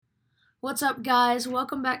What's up, guys?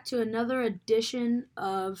 Welcome back to another edition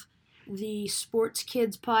of the Sports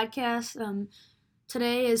Kids podcast.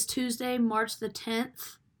 Today is Tuesday, March the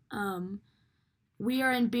 10th. We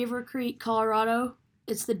are in Beaver Creek, Colorado.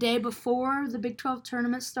 It's the day before the Big 12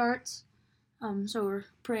 tournament starts, so we're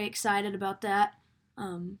pretty excited about that.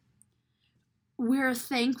 We're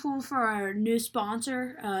thankful for our new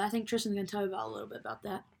sponsor. I think Tristan's going to tell you a little bit about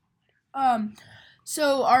that.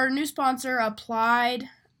 So our new sponsor, Applied.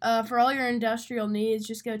 For all your industrial needs,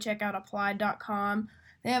 just go check out applied.com.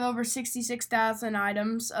 They have over 66,000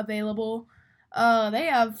 items available. They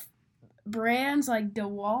have brands like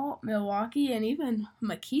DeWalt, Milwaukee, and even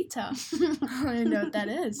Makita. I don't even know what that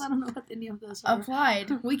is. I don't know what any of those are.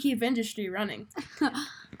 Applied. We keep industry running.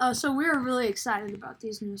 So we're really excited about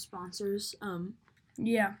these new sponsors.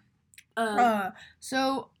 Yeah.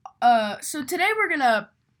 So today we're gonna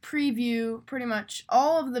preview pretty much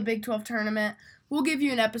all of the Big 12 tournament. We'll give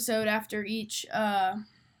you an episode after each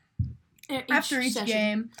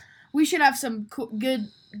game. We should have some good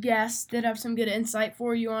guests that have some good insight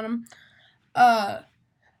for you on them.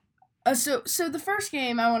 So the first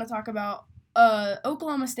game I want to talk about,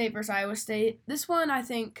 Oklahoma State versus Iowa State. This one, I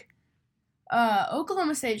think,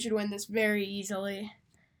 Oklahoma State should win this very easily,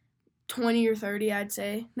 20 or 30, I'd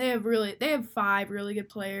say. They have 5 really good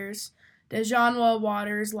players. DeJounte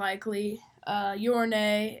Waters, likely.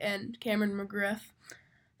 Yornay and Cameron McGriff.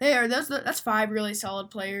 That's 5 really solid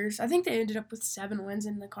players. I think they ended up with 7 wins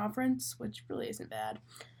in the conference, which really isn't bad.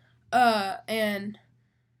 And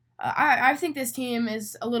I think this team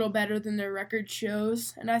is a little better than their record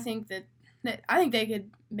shows, and I think that they could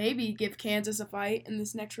maybe give Kansas a fight in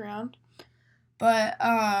this next round. But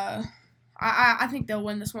I think they'll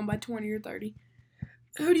win this one by 20 or 30.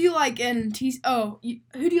 Who do you like in who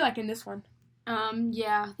do you like in this one?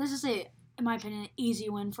 This is in my opinion, an easy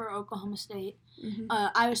win for Oklahoma State. Mm-hmm.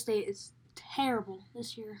 Iowa State is terrible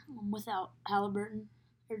this year without Halliburton.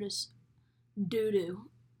 They're just doo-doo.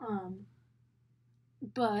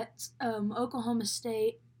 But Oklahoma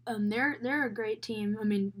State, they're a great team. I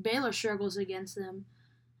mean, Baylor struggles against them.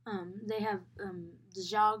 They have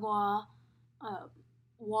DeJounte,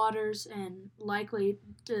 Waters, and likely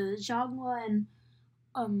DeJounte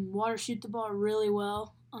and Waters shoot the ball really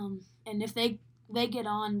well. And if they get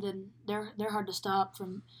on, then they're hard to stop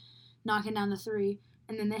from knocking down the three.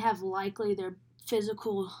 And then they have likely their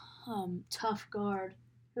physical, tough guard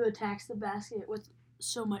who attacks the basket with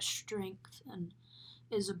so much strength and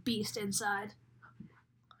is a beast inside.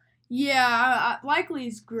 Yeah,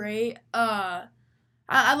 Likely's great. I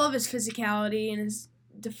love his physicality and his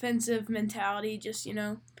defensive mentality, just,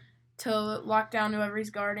 to lock down whoever he's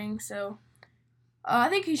guarding. So I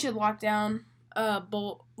think he should lock down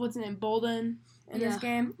Bolden in this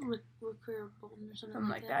game. Bolden or something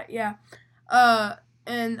like that. Yeah.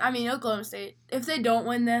 And I mean, Oklahoma State, if they don't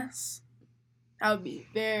win this, that would be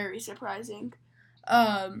very surprising.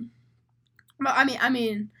 But I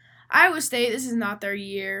mean, Iowa State, this is not their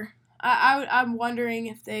year. I'm wondering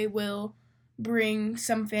if they will bring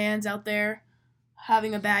some fans out there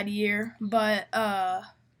having a bad year. But I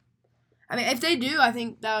mean, if they do, I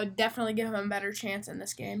think that would definitely give them a better chance in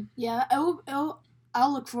this game. Yeah,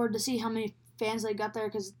 I'll look forward to see how many fans they got there,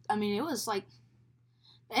 because I mean, it was like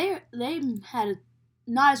they had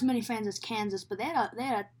not as many fans as Kansas, but they had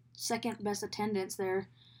a second best attendance there,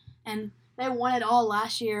 and they won it all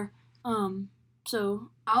last year.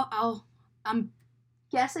 So I'm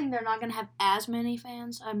guessing they're not gonna have as many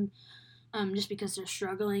fans. Just because they're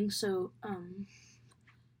struggling. So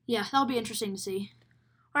yeah, that'll be interesting to see.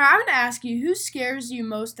 All right, I'm gonna ask you, who scares you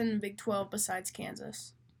most in the Big 12 besides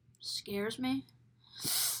Kansas? Scares me?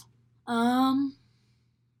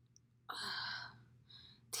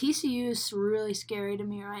 TCU is really scary to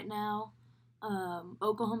me right now.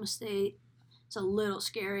 Oklahoma State, it's a little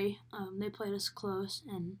scary. They played us close,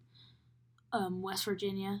 and West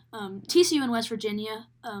Virginia. TCU and West Virginia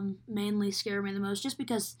mainly scare me the most, just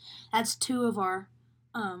because that's 2 of our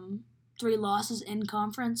 3 losses in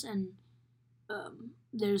conference, and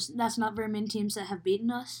that's not very many teams that have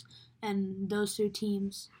beaten us, and those 2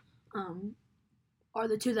 teams are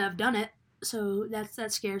the 2 that have done it. So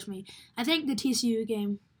that scares me. I think the TCU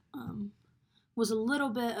game was a little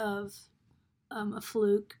bit of a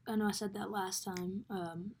fluke. I know I said that last time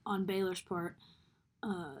on Baylor's part,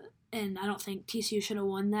 and I don't think TCU should have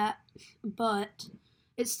won that. But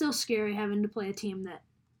it's still scary having to play a team that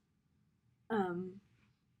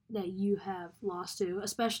you have lost to,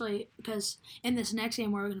 especially because in this next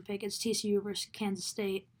game we're going to pick, it's TCU versus Kansas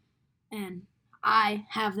State, and I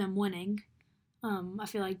have them winning. I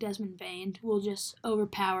feel like Desmond Bain will just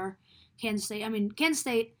overpower Kansas State. I mean, Kansas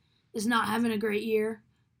State is not having a great year.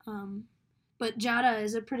 But Jada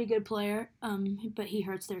is a pretty good player, but he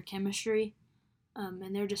hurts their chemistry,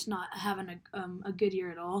 and they're just not having a good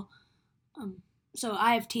year at all. So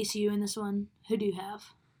I have TCU in this one. Who do you have?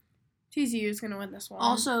 TCU is going to win this one.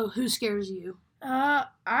 Also, who scares you? I'm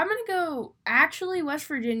going to go, actually, West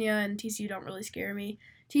Virginia and TCU don't really scare me.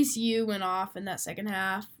 TCU went off in that second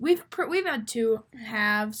half. We've had two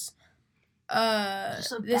halves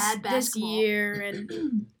this year,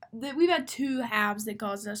 and we've had two halves that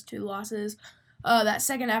caused us two losses. That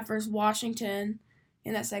second half versus Washington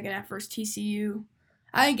and that second half versus TCU.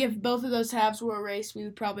 I think if both of those halves were erased, we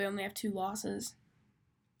would probably only have two losses.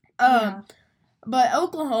 But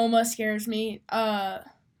Oklahoma scares me. Not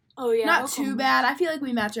Oklahoma. too bad. I feel like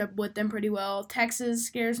we match up with them pretty well. Texas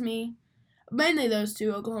scares me. Mainly those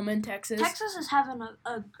two, Oklahoma and Texas. Texas is having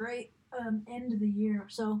a great end of the year.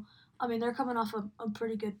 So, I mean, they're coming off a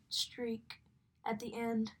pretty good streak at the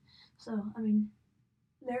end. So, I mean,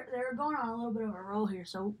 they're going on a little bit of a roll here.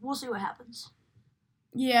 So, we'll see what happens.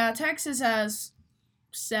 Yeah, Texas has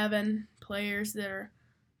 7 players that are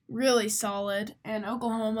really solid. And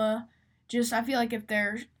Oklahoma, I feel like if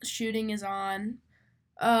their shooting is on,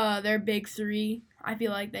 their big 3, I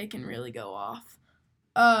feel like they can really go off.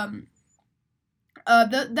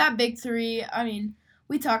 That big 3, I mean,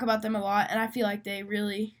 we talk about them a lot, and I feel like they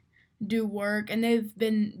really do work, and they've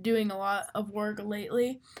been doing a lot of work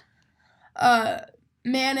lately.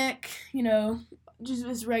 Manic, just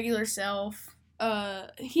his regular self.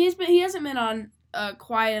 He hasn't been on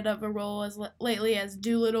quiet of a role as lately as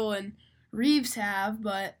Doolittle and Reeves have,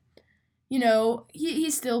 but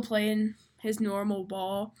he's still playing his normal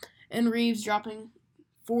ball. And Reeves dropping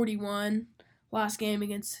 41 last game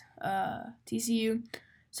against TCU.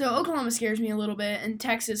 So Oklahoma scares me a little bit, and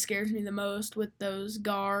Texas scares me the most with those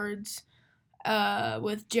guards,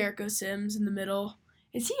 with Jericho Sims in the middle.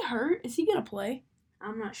 Is he hurt? Is he going to play?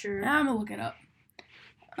 I'm not sure. I'm going to look it up.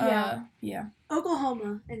 Yeah.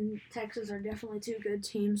 Oklahoma and Texas are definitely two good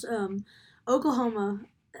teams. Oklahoma,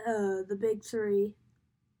 the big 3,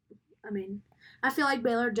 I mean, I feel like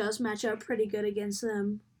Baylor does match up pretty good against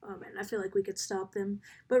them, and I feel like we could stop them.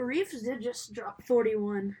 But Reeves did just drop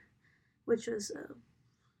 41, which was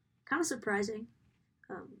kind of surprising.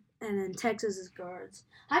 And then Texas's guards.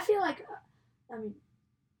 I feel like,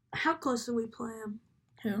 how close do we play them?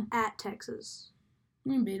 Who? At Texas.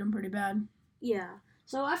 We can beat them pretty bad. Yeah.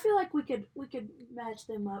 So I feel like we could match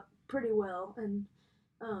them up pretty well and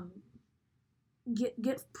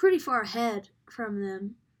get pretty far ahead from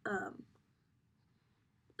them.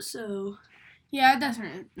 So yeah, it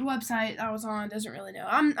doesn't. The website I was on doesn't really know.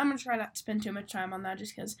 I'm gonna try not to spend too much time on that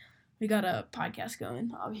just because we got a podcast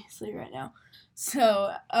going, obviously, right now.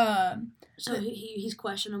 So he's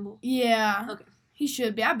questionable. Yeah. Okay. He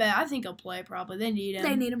should be. I think he'll play probably. They need him.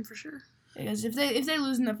 They need him for sure. Because if they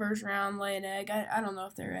lose in the first round, lay an egg, I don't know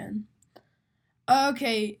if they're in.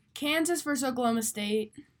 Okay, Kansas versus Oklahoma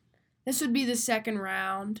State. This would be the second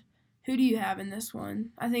round. Who do you have in this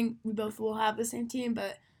one? I think we both will have the same team,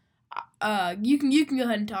 but you can go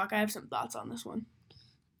ahead and talk. I have some thoughts on this one.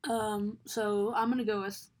 So I'm gonna go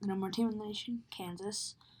with number 1 team in the nation,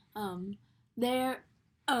 Kansas. They're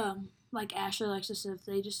like Ashley likes to say,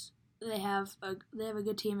 they have a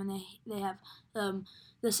good team, and they have the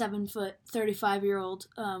 7'35"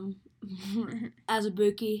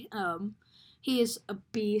 Azubuike. He is a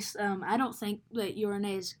beast. I don't think that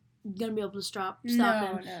Yorane is gonna be able to stop him.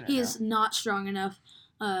 No, he is not strong enough.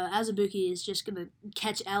 Azubuike is just gonna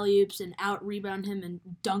catch alley-oops and out-rebound him and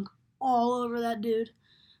dunk all over that dude.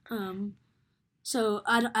 So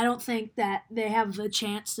I don't think that they have a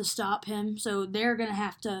chance to stop him. So they're gonna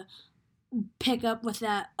have to pick up with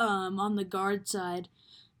that on the guard side,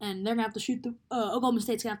 and they're gonna have to shoot Oklahoma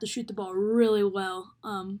State's gonna have to shoot the ball really well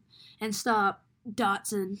and stop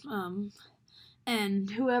Dotson.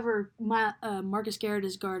 And whoever Marcus Garrett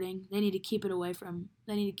is guarding, they need to keep it away from.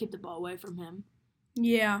 They need to keep the ball away from him.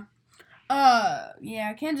 Yeah.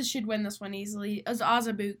 Kansas should win this one easily. As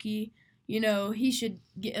Azubuike, he should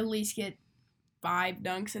at least get 5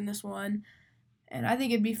 dunks in this one. And I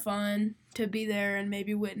think it'd be fun to be there and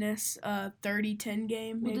maybe witness a 30-10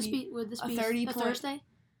 game. Would this be a Thursday?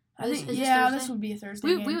 This would be a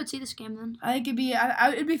Thursday game. We would see this game then. I think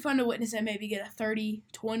it'd be fun to witness it. Maybe get a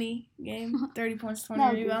 30-20 game, 30 points,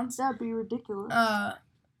 20 rebounds. That'd be ridiculous. I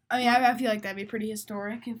feel like that'd be pretty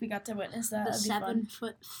historic if we got to witness that. The that'd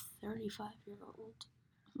 7'35"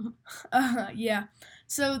 Yeah.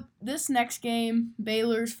 So this next game,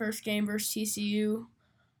 Baylor's first game versus TCU.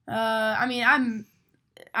 I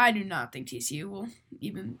do not think TCU will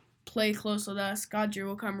even play close with us. Godger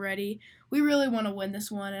will come ready. We really want to win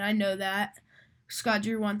this one, and I know that. Scott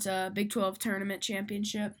Drew wants a Big 12 tournament champion.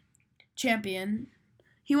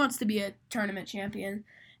 He wants to be a tournament champion.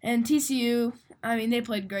 And TCU, I mean, they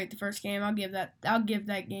played great the first game. I'll give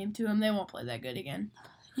that game to them. They won't play that good again.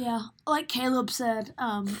 Yeah, like Caleb said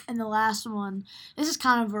in the last one, this is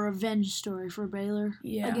kind of a revenge story for Baylor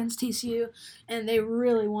against TCU, and they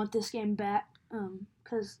really want this game back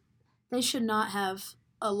because they should not have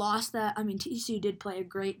lost that. I mean, TCU did play a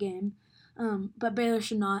great game, but Baylor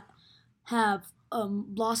should not have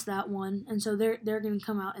lost that one, and so they're going to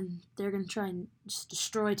come out and they're going to try and just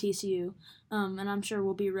destroy TCU, and I'm sure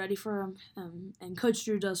we'll be ready for them. And Coach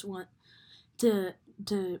Drew does want to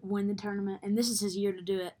win the tournament, and this is his year to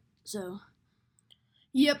do it. So,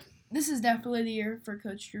 yep, this is definitely the year for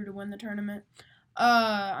Coach Drew to win the tournament.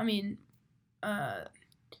 Yeah, I mean,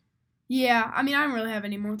 I don't really have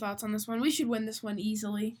any more thoughts on this one. We should win this one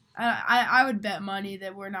easily. I would bet money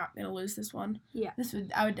that we're not going to lose this one. Yeah.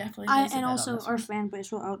 I would definitely place a bet and also, on this our one. fan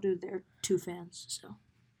base will outdo their 2 fans, so.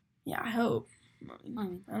 Yeah, I hope.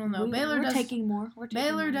 I don't know. We're taking more.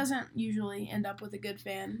 Baylor doesn't usually end up with a good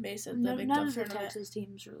fan base of the Big 12 None of the tournament. Texas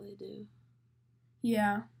teams really do.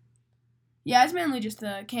 Yeah. Yeah, it's mainly just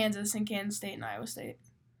the Kansas and Kansas State and Iowa State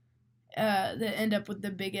that end up with the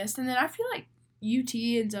biggest. And then I feel like UT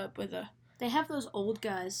ends up with a... They have those old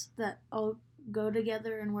guys that all go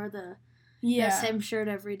together and wear the same shirt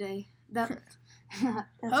every day. I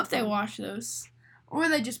hope they wash those. Or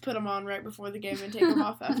they just put them on right before the game and take them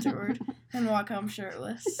off afterward and walk home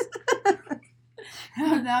shirtless.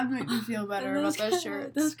 That would make me feel better about those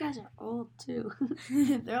shirts. Those guys are old, too.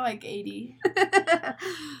 They're like 80. Think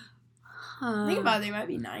about it, they might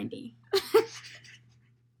be 90.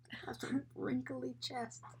 Have a wrinkly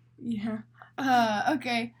chest. Yeah.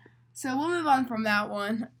 Okay. So we'll move on from that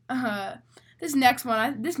one. This next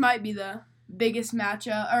one, this might be the biggest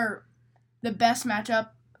matchup, or the best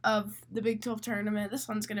matchup of the Big 12 tournament. This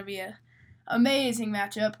one's going to be an amazing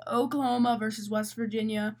matchup. Oklahoma versus West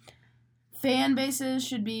Virginia. Fan bases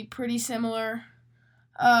should be pretty similar.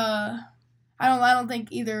 I don't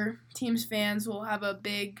think either team's fans will have a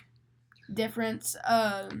big difference,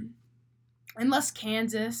 unless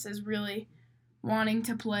Kansas is really wanting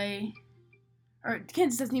to play, or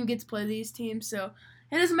Kansas doesn't even get to play these teams, so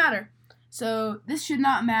it doesn't matter. So this should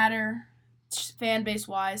not matter fan base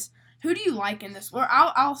wise. Who do you like in this? Or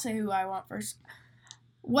I'll say who I want first.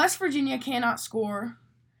 West Virginia cannot score,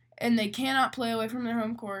 and they cannot play away from their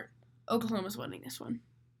home court. Oklahoma's winning this one.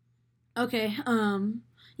 Okay,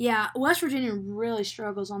 yeah, West Virginia really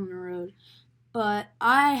struggles on the road, but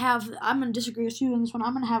I'm going to disagree with you on this one.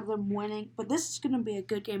 I'm going to have them winning, but this is going to be a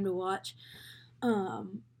good game to watch.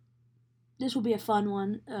 This will be a fun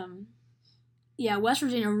one. Yeah, West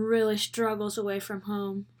Virginia really struggles away from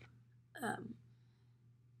home.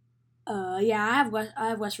 Yeah, I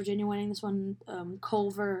have West Virginia winning this one.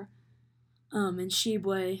 Culver, and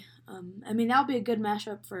Sheboy. I mean, that'll be a good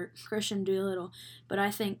matchup for Christian Doolittle, but I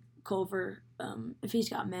think Culver, if he's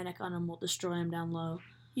got Manic on him, will destroy him down low.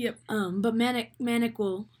 Yep. But Manic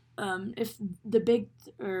will, if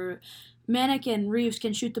Manic and Reeves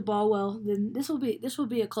can shoot the ball well, then this will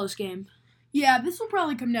be a close game. Yeah, this will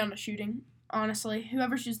probably come down to shooting. Honestly,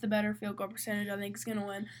 whoever shoots the better field goal percentage, I think is gonna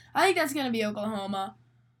win. I think that's gonna be Oklahoma.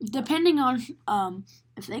 Depending on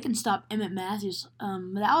if they can stop Emmett Matthews,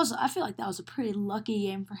 I feel like that was a pretty lucky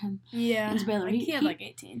game for him. Yeah, against Baylor. He had like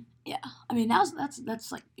 18. Yeah, I mean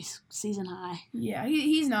that's like season high. Yeah,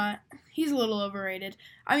 he's not. He's a little overrated.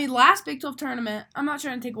 I mean, last Big 12 tournament, I'm not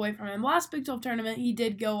trying to take away from him. Last Big 12 tournament, he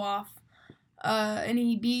did go off, and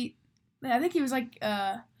he beat. I think he was like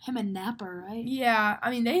him and Napper, right? Yeah,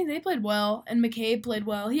 I mean they played well, and McCabe played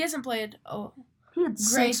well. He hasn't played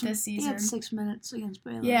great this season. He had 6 minutes against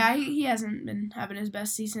Baylor. Yeah, he hasn't been having his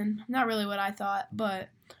best season. Not really what I thought, but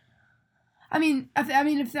I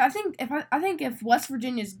think if West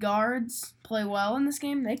Virginia's guards play well in this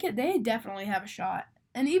game, they definitely have a shot.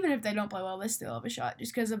 And even if they don't play well, they still have a shot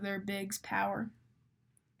just because of their bigs' power.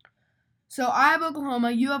 So I have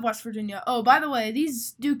Oklahoma, you have West Virginia. Oh, by the way,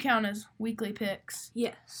 these do count as weekly picks.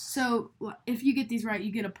 Yes. So if you get these right,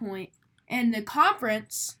 you get a point. And the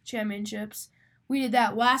conference championships, we did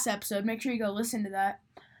that last episode. Make sure you go listen to that.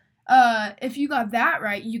 If you got that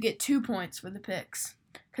right, you get 2 points for the picks.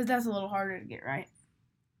 Because that's a little harder to get right.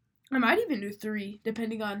 I might even do 3,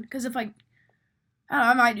 depending on... Because if I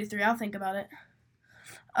might do 3. I'll think about it.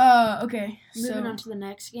 Okay. Moving on to the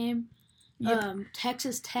next game. Yep.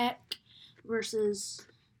 Texas Tech versus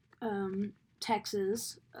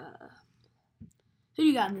Texas. Who do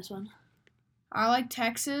you got in this one? I like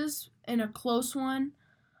Texas in a close one.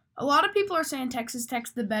 A lot of people are saying Texas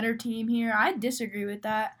Tech's the better team here. I disagree with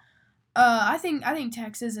that. I think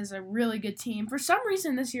Texas is a really good team. For some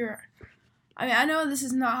reason this year, I mean, I know this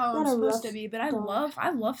is not how They had it's a supposed rough to be, but I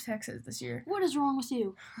start. love Texas this year. What is wrong with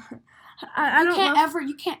you? I don't love,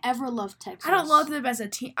 You can't ever love Texas. I don't love them as a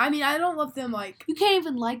team. I mean, I don't love them like You can't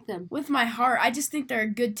even like them. with my heart. I just think they're a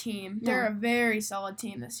good team. No. They're a very solid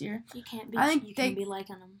team this year. You can't be. I think you can't be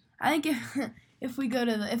liking them. I think if they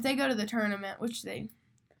go to the tournament, which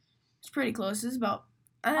it's pretty close. It's about.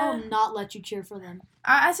 I will not let you cheer for them.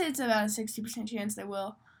 I say it's about a 60% chance they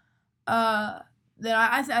will. Then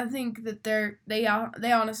I think that they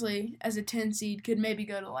honestly, as a 10 seed, could maybe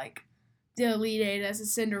go to like the Elite Eight as a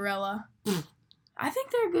Cinderella. I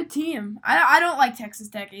think they're a good team. I don't like Texas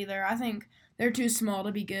Tech either. I think they're too small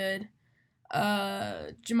to be good.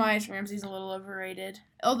 Jemias Ramsey's a little overrated.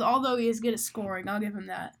 Although he is good at scoring, I'll give him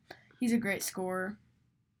that. He's a great scorer.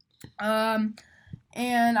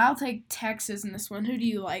 And I'll take Texas in this one. Who do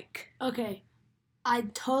you like? Okay, I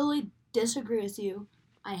totally disagree with you.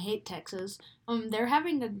 I hate Texas.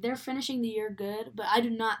 They're finishing the year good, but I do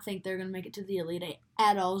not think they're gonna make it to the Elite Eight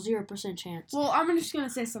at all. 0% chance. Well, I'm just gonna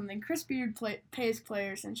say something. Chris Beard pays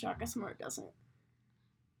players, and Shaka Smart doesn't.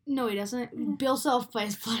 No, he doesn't. Bill Self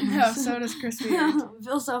pays players. No, so does Chris Beard.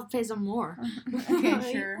 Bill Self pays him more.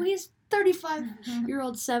 Okay, sure. Well, he's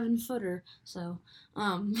 35-year-old 7-footer. So,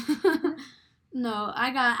 no,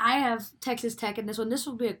 I have Texas Tech in this one. This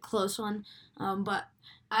will be a close one. But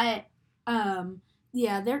I don't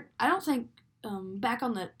think back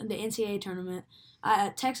on the NCAA tournament,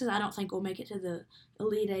 Texas I don't think will make it to the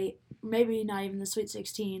Elite Eight. Maybe not even the Sweet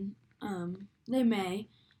 16. They may,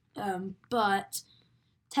 but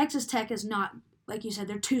Texas Tech is not, like you said,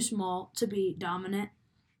 they're too small to be dominant.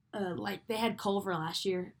 Like they had Culver last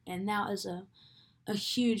year, and that was a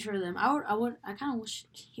huge for them. I kind of wish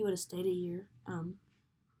he would have stayed a year.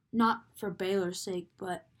 Not for Baylor's sake,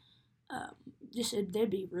 but they'd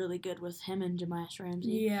be really good with him and Jemias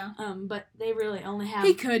Ramsey. Yeah. But they really only have.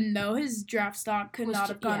 He couldn't though. His draft stock could not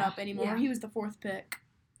have gone up anymore. Yeah. He was the 4th pick.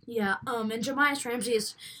 Yeah. And Jemias Ramsey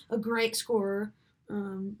is a great scorer.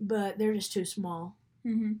 But they're just too small.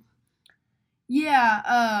 Mhm.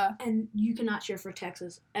 Yeah. And you cannot cheer for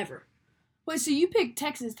Texas ever. Wait, so you picked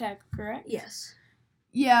Texas Tech, correct? Yes.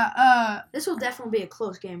 Yeah. This will definitely be a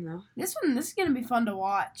close game though. This is gonna be fun to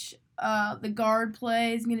watch. The guard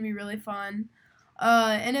play is gonna be really fun.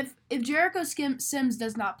 And if Jericho Sims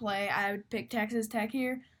does not play, I would pick Texas Tech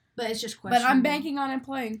here. But it's just questionable. But I'm banking on him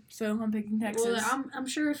playing, so I'm picking Texas. Well, I'm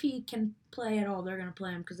sure if he can play at all, they're gonna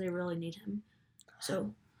play him because they really need him.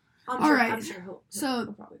 So. I'm sure he'll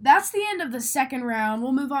probably. That's the end of the second round.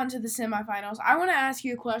 We'll move on to the semifinals. I want to ask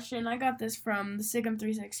you a question. I got this from the Sigum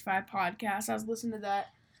 365 podcast. I was listening to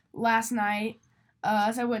that last night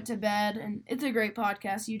as I went to bed, and it's a great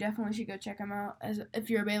podcast. You definitely should go check them out if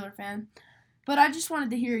you're a Baylor fan. But I just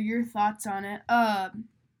wanted to hear your thoughts on it.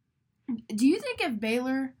 Do you think if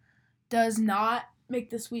Baylor does not make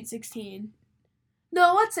the Sweet 16...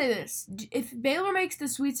 No, let's say this. If Baylor makes the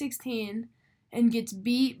Sweet 16... and gets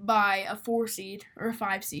beat by a 4 seed or a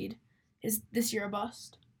 5 seed, is this year a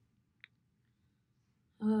bust?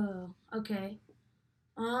 Oh, okay.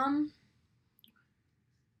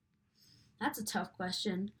 That's a tough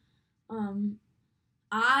question. I'll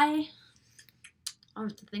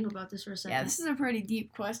have to think about this for a second. Yeah, this is a pretty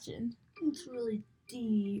deep question. It's really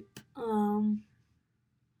deep.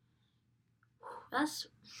 That's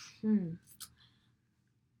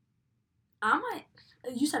I might.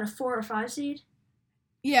 You said a 4 or 5 seed?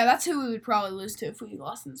 Yeah, that's who we would probably lose to if we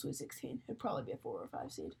lost in the Sweet 16. It'd probably be a 4 or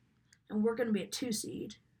 5 seed. And we're going to be a 2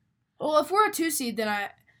 seed. Well, if we're a 2 seed, then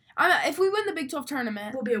if we win the Big 12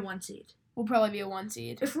 tournament, we'll be a 1 seed. We'll probably be a 1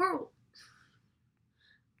 seed. If we're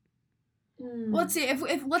let's see if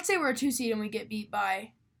let's say we're a 2 seed and we get beat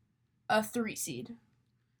by a 3 seed.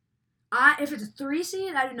 If it's a 3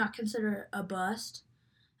 seed, I do not consider it a bust.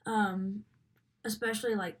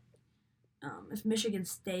 Especially like if Michigan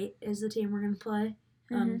State is the team we're going to play,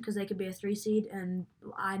 because they could be a 3 seed, and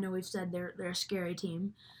I know we've said they're a scary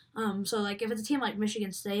team. So like if it's a team like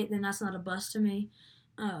Michigan State, then that's not a bust to me.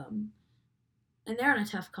 And they're in a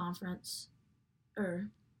tough conference,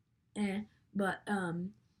 but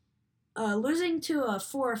losing to a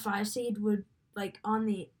 4 or 5 seed would like on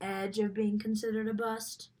the edge of being considered a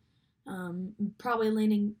bust. Probably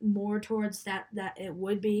leaning more towards that it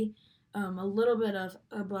would be. A little bit of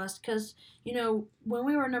a bust because, when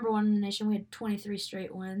we were number 1 in the nation, we had 23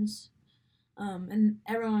 straight wins. And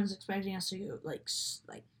everyone was expecting us to go, like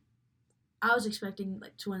I was expecting,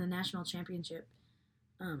 to win the national championship,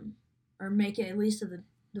 or make it at least to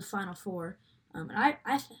the Final Four. And I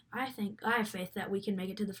think, I have faith that we can make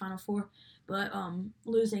it to the Final Four, but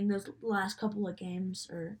losing those last couple of games,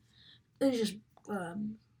 or it just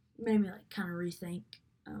made me like kind of rethink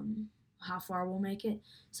how far we'll make it.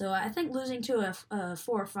 So I think losing to a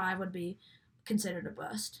 4 or 5 would be considered a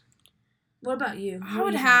bust. What about you? I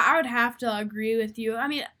would have to agree with you. I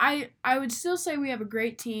mean, I would still say we have a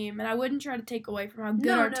great team, and I wouldn't try to take away from how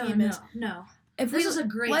good our team is. No. This is a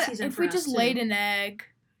great season if for we us, just too. laid an egg,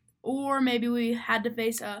 or maybe we had to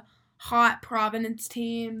face a hot Providence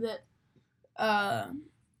team that,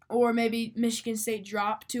 or maybe Michigan State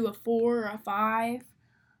dropped to a 4 or a 5.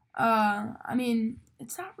 I mean,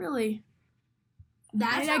 it's not really.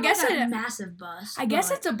 That's I guess a massive bust. I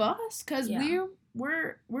guess it's a bust because yeah.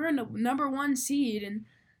 we're in the number 1 seed, and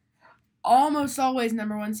almost always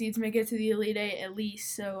number 1 seeds make it to the Elite Eight at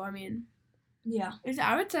least. So I mean, yeah,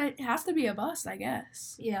 I would say it has to be a bust, I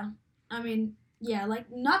guess. Yeah, I mean, yeah, like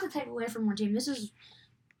not to take away from our team. This is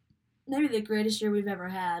maybe the greatest year we've ever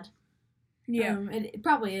had. Yeah, it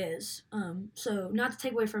probably is. So not to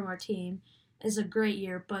take away from our team, it's a great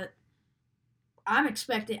year, but I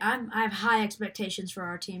have high expectations for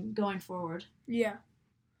our team going forward. Yeah.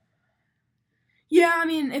 Yeah, I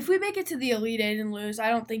mean, if we make it to the Elite Eight and lose, I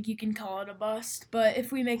don't think you can call it a bust. But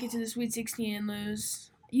if we make it to the Sweet 16 and lose,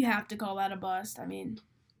 you have to call that a bust. I mean,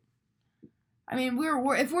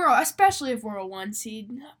 especially if we're a 1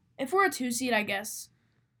 seed. If we're a 2 seed, I guess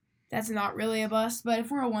that's not really a bust. But if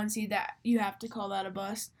we're a 1 seed, that you have to call that a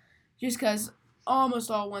bust, just because almost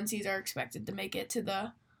all 1 seeds are expected to make it to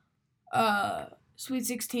the Sweet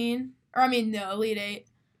 16, or the Elite 8,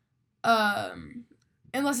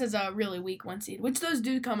 unless it's a really weak 1 seed, which those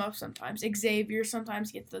do come up sometimes. Xavier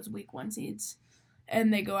sometimes gets those weak 1 seeds,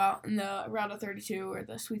 and they go out in the round of 32 or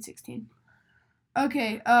the Sweet 16.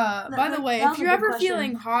 Okay, by the way, if you're ever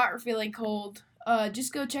feeling hot or feeling cold,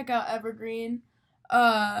 just go check out Evergreen.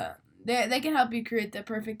 They can help you create the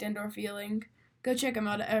perfect indoor feeling. Go check them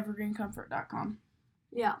out at evergreencomfort.com.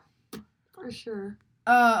 Yeah, for sure.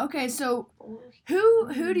 Okay, so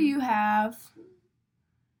who do you have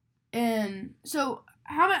in? So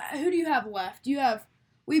who do you have left?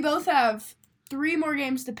 We both have 3 more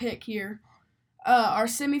games to pick here. Our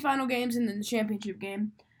semifinal games and then the championship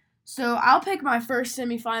game. So I'll pick my first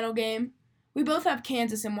semifinal game. We both have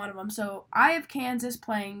Kansas in one of them. So I have Kansas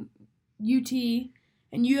playing UT,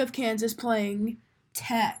 and you have Kansas playing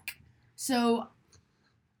Tech. So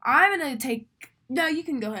I'm gonna take. No, you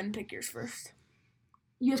can go ahead and pick yours first.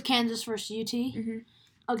 You have Kansas versus UT? Mm-hmm.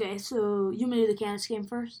 Okay, so you want me to do the Kansas game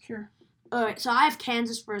first? Sure. Alright, so I have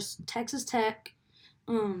Kansas versus Texas Tech.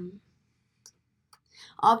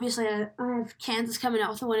 Obviously, I have Kansas coming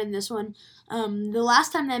out with a win in this one. The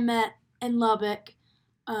last time they met in Lubbock,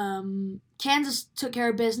 Kansas took care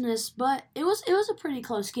of business, but it was a pretty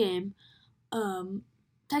close game.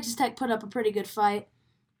 Texas Tech put up a pretty good fight,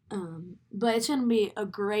 but it's going to be a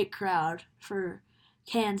great crowd for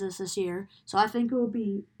Kansas this year, so I think it will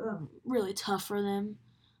be really tough for them,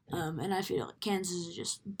 and I feel like Kansas is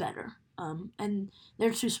just better, and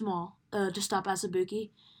they're too small to stop Azubuike,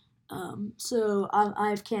 so I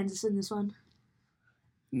have Kansas in this one.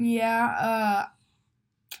 Yeah,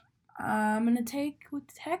 I'm going to take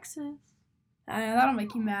with Texas. That'll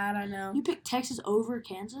make you mad, I know. You picked Texas over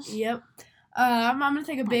Kansas? Yep. I'm going to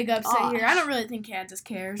take a big upset here. I don't really think Kansas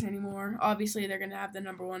cares anymore. Obviously, they're going to have the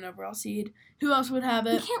number 1 overall seed. Who else would have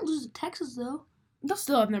it? You can't lose to Texas, though. They'll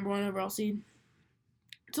still have number 1 overall seed.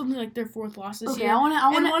 It's only like their 4th loss this year. I want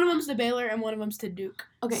and one of them's to Baylor and one of them's to Duke.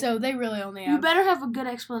 Okay. So they really only have... You better have a good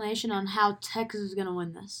explanation on how Texas is going to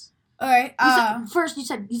win this. All right. First, you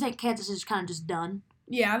said you think Kansas is kind of just done.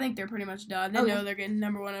 Yeah, I think they're pretty much done. They know they're getting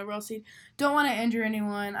number 1 overall seed. Don't want to injure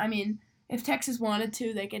anyone. I mean, if Texas wanted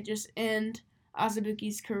to, they could just end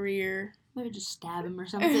Azubuike's career. Maybe just stab him or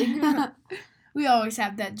something. We always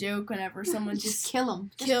have that joke whenever someone just kill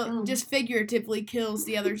him. Just figuratively kills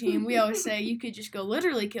the other team. We always say you could just go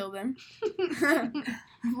literally kill them.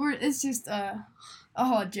 It's just a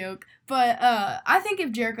whole joke. But I think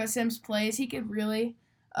if Jericho Sims plays, he could really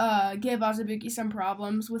give Azubuike some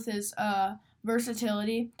problems with his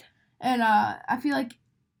versatility. And I feel like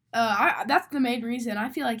that's the main reason. I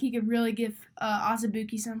feel like he could really give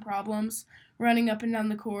Azubuike some problems running up and down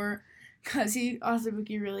the court, because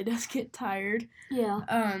Azubuike really does get tired. Yeah.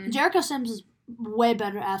 Jericho Sims is way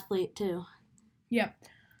better athlete, too. Yep.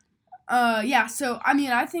 Yeah, so,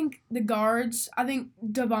 I think the guards, I think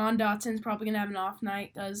Devon Dotson's probably going to have an off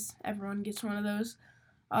night, because everyone gets one of those.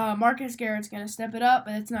 Marcus Garrett's going to step it up,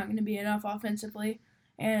 but it's not going to be enough offensively.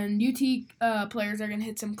 And UT players are going to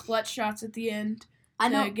hit some clutch shots at the end. I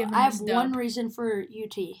know. I have one reason for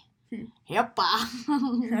UT. Hepa.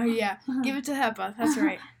 Oh, yeah. Give it to Hepa. That's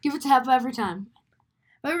right. Give it to Hepa every time.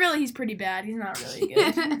 But really, he's pretty bad. He's not really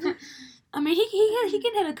good. I mean, he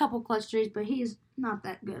can hit a couple clutch threes, but he's not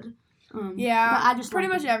that good. Yeah, but I just pretty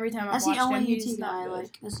like much him. every time I've That's watched the only him, UT he's guy I not good.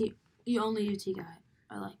 like. That's the only UT guy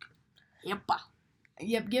I like. Yep.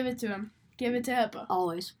 Yep, give it to him. Give it to Hippa.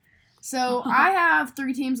 Always. So I have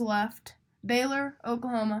 3 teams left: Baylor,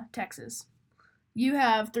 Oklahoma, Texas. You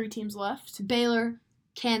have 3 teams left. Baylor,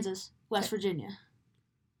 Kansas, West Virginia.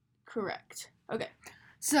 Correct. Okay.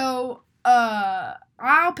 So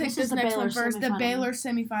I'll pick this next Baylor one first. The Baylor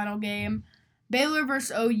semifinal game. Baylor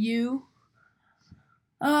versus OU.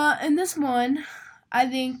 In this one, I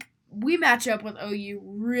think we match up with OU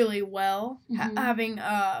really well, having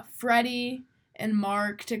Freddie and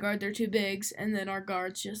Mark to guard their 2 bigs, and then our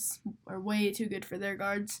guards just are way too good for their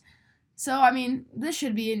guards. So, I mean, this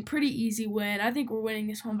should be a pretty easy win. I think we're winning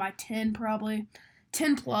this one by 10 probably.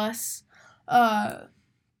 10 plus. I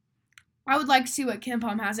would like to see what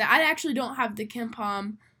KenPom has. I actually don't have the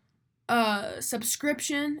KenPom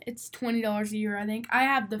subscription. It's $20 a year, I think. I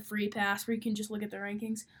have the free pass where you can just look at the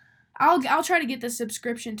rankings. I'll try to get the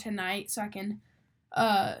subscription tonight so I can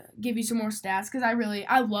give you some more stats because I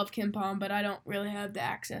love KenPom, but I don't really have the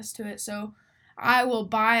access to it. So I'll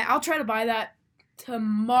try to buy that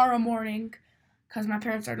tomorrow morning because my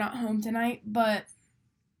parents are not home tonight. But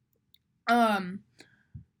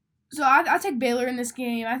so I take Baylor in this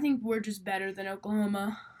game. I think we're just better than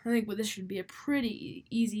Oklahoma. I think this should be a pretty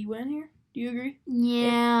easy win here. Do you agree?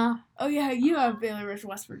 Yeah. You have Baylor versus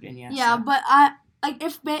West Virginia. Yeah, so. But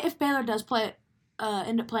if Baylor does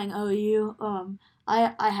end up playing OU,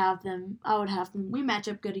 I have them. I would have them. We match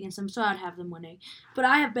up good against them, so I'd have them winning. But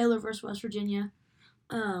I have Baylor versus West Virginia.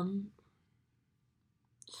 So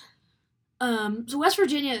West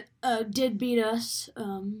Virginia did beat us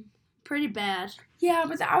pretty bad. Yeah,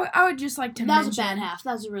 but I would just like to mention. That was a bad half.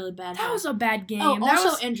 That was a really bad half. That was a bad game. Oh,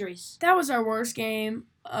 also injuries. That was our worst game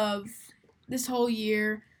of this whole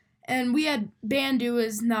year. And we had Bandu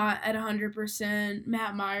was not at 100%.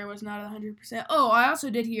 Matt Meyer was not at 100%. Oh, I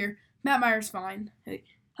also did hear Matt Meyer's fine. I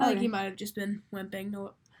think he might have just been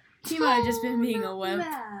wimping. He might have just been being a wimp.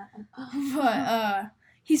 But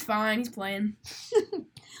he's fine. He's playing. Okay.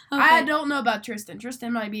 I don't know about Tristan.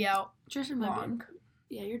 Tristan might be out. Tristan might be.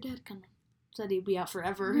 Yeah, your dad kind of said he'd be out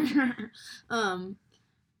forever.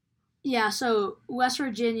 Yeah, so West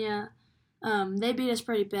Virginia, they beat us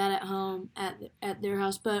pretty bad at home at their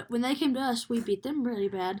house, but when they came to us, we beat them really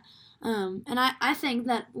bad. And I think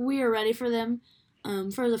that we are ready for them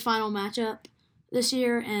for the final matchup this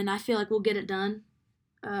year, and I feel like we'll get it done.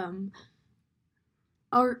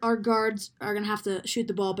 Our guards are going to have to shoot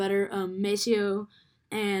the ball better. Maceo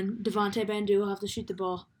and Devontae Bandu will have to shoot the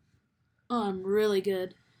ball really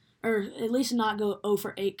good. Or at least not go 0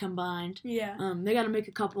 for 8 combined. Yeah. They got to make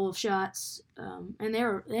a couple of shots, and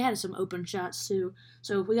they had some open shots too.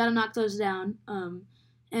 So we got to knock those down.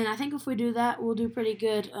 And I think if we do that, we'll do pretty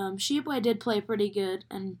good. Sheboy did play pretty good,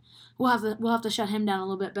 and we'll have to shut him down a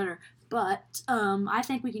little bit better. But I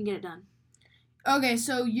think we can get it done. Okay,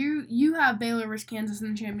 so you have Baylor versus Kansas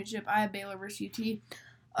in the championship. I have Baylor versus UT.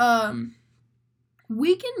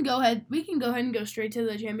 We can go ahead and go straight to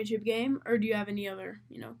the championship game, or do you have any other,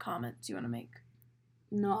 comments you want to make?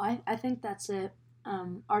 No, I think that's it.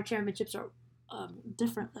 Our championships are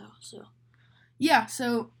different though, so. Yeah,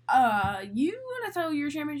 so you want to tell your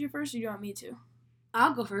championship first, or do you want me to?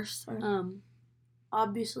 I'll go first. Okay.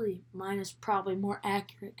 Obviously, mine is probably more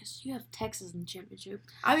accurate because you have Texas in the championship.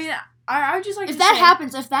 I mean, I would just like if that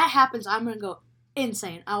happens, I'm gonna go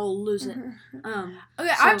insane. I will lose it. Okay, so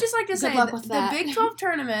I'd just like to say that the Big 12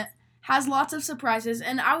 tournament has lots of surprises,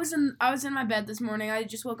 and I was in my bed this morning. I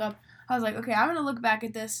just woke up. I was like, okay, I'm gonna look back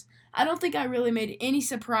at this. I don't think I really made any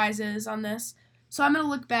surprises on this, so I'm gonna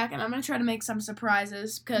look back and I'm gonna try to make some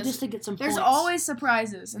surprises because just to get some there's points. Always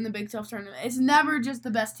surprises in the Big 12 tournament. It's never just the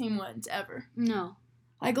best team wins ever. No.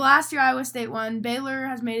 Like last year, Iowa State won. Baylor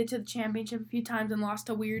has made it to the championship a few times and lost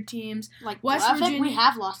to weird teams. Like I think we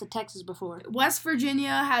have lost to Texas before. West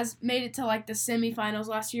Virginia has made it to like the semifinals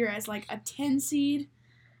last year as like a 10 seed.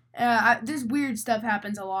 This weird stuff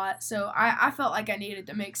happens a lot, so I felt like I needed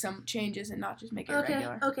to make some changes and not just make it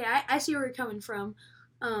regular. Okay, I see where you're coming from,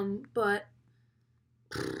 but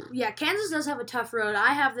yeah, Kansas does have a tough road.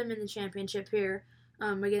 I have them in the championship here,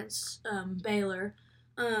 against Baylor,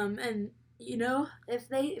 and. If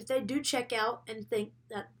they do check out and think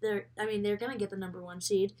that they're gonna get the number 1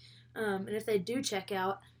 seed, and if they do check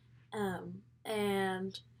out,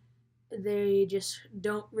 and they just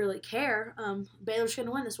don't really care, Baylor's gonna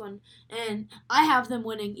win this one, and I have them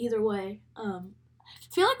winning either way. I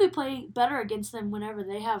feel like we play better against them whenever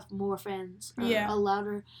they have more fans, a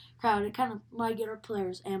louder crowd. It kind of might get our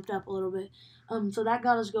players amped up a little bit. So that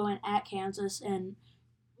got us going at Kansas, and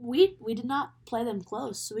we did not play them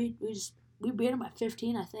close. We beat them by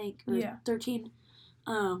 15, I think, or 13.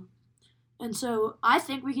 And so I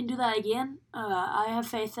think we can do that again. I have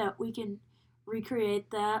faith that we can recreate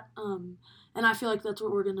that. And I feel like that's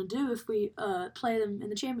what we're going to do if we play them in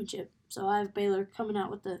the championship. So I have Baylor coming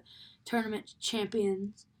out with the tournament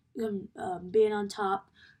champions, being on top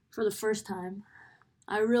for the first time.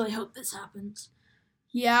 I really hope this happens.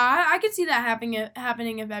 Yeah, I could see that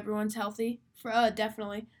happening if everyone's healthy.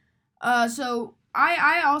 Definitely. So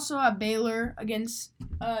I also have Baylor against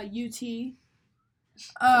UT.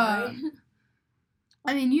 Sorry.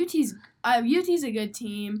 I mean UT's a good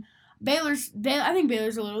team. I think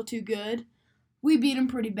Baylor's a little too good. We beat them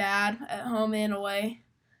pretty bad at home and away.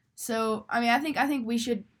 So I mean I think we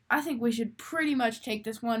should pretty much take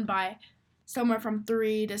this one by somewhere from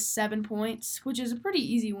 3 to 7 points, which is a pretty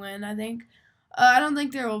easy win, I think. I don't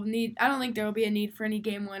think there will be a need for any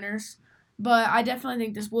game winners, but I definitely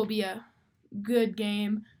think this will be a good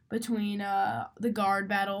game between the guard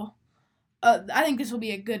battle. I think this will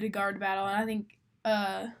be a good guard battle, and I think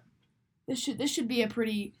this should be a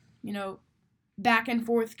pretty back and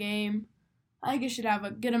forth game. I think it should have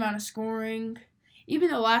a good amount of scoring. Even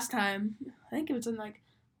though last time I think it was in like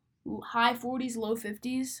high 40s, low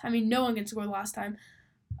 50s. I mean, no one can score last time.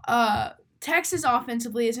 Texas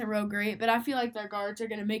offensively isn't real great, but I feel like their guards are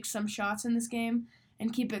going to make some shots in this game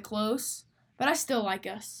and keep it close. But I still like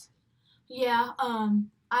us. Yeah, I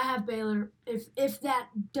have Baylor. If that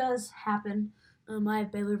does happen, I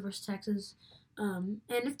have Baylor versus Texas. And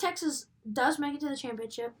if Texas does make it to the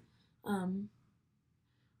championship, y'all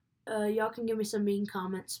can give me some mean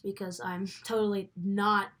comments because I'm totally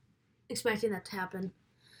not expecting that to happen.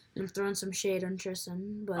 I'm throwing some shade on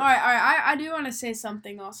Tristan. But all right. I do want to say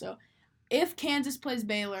something also. If Kansas plays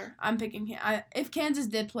Baylor, I'm picking. If Kansas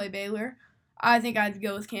did play Baylor, I think I'd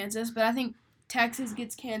go with Kansas. But I think Texas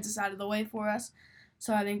gets Kansas out of the way for us.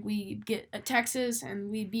 So I think we get Texas and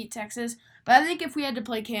we beat Texas. But I think if we had to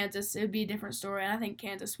play Kansas, it would be a different story. And I think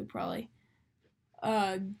Kansas would probably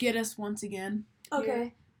get us once again.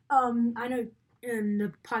 Okay. I know in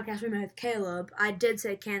the podcast we made with Caleb, I did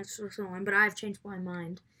say Kansas was going to win, but I've changed my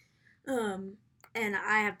mind. And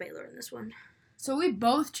I have Baylor in this one. So we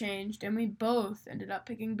both changed, and we both ended up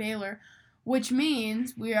picking Baylor, which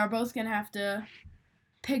means we are both going to have to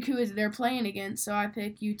pick who they're playing against. So I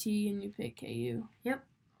pick UT, and you pick KU. Yep.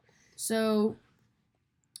 So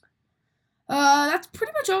that's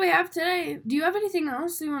pretty much all we have today. Do you have anything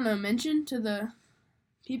else you want to mention to the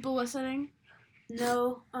people listening?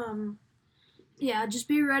 No. Yeah, just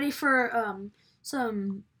be ready for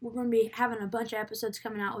we're going to be having a bunch of episodes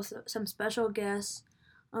coming out with some special guests.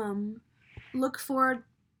 Look forward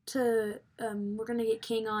to, we're going to get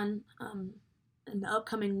King on in the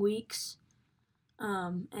upcoming weeks.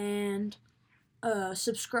 And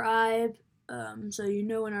subscribe so you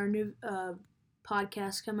know when our new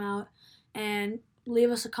podcasts come out. And leave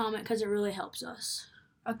us a comment because it really helps us.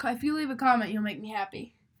 If you leave a comment, you'll make me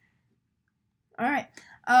happy. All right.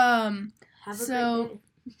 Have a great day.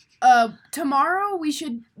 Tomorrow we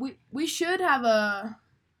should have a.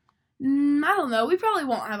 I don't know. We probably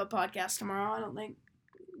won't have a podcast tomorrow. I don't think.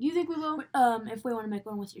 Do you think we will? If we want to make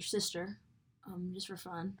one with your sister, just for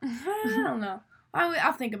fun. I don't know.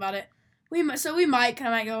 I'll think about it. We might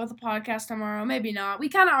go with a podcast tomorrow. Maybe not. We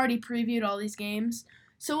kind of already previewed all these games,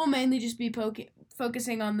 so we'll mainly just be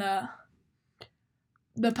focusing on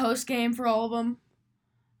the post game for all of them.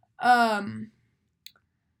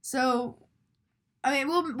 So, I mean,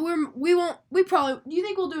 we probably. Do you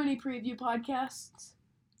think we'll do any preview podcasts,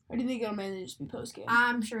 or do you think it'll mainly just be post game?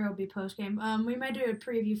 I'm sure it'll be post game. We might do a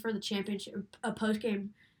preview for the championship, a post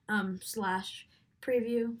game, /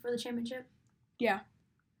 preview for the championship. Yeah.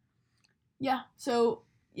 Yeah. So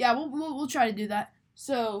yeah, we'll try to do that.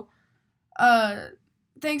 So,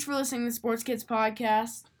 thanks for listening to the Sports Kids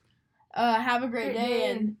podcast. Have a great day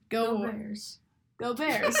and go Bears. Go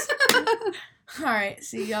Bears. All right.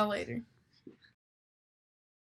 See y'all later.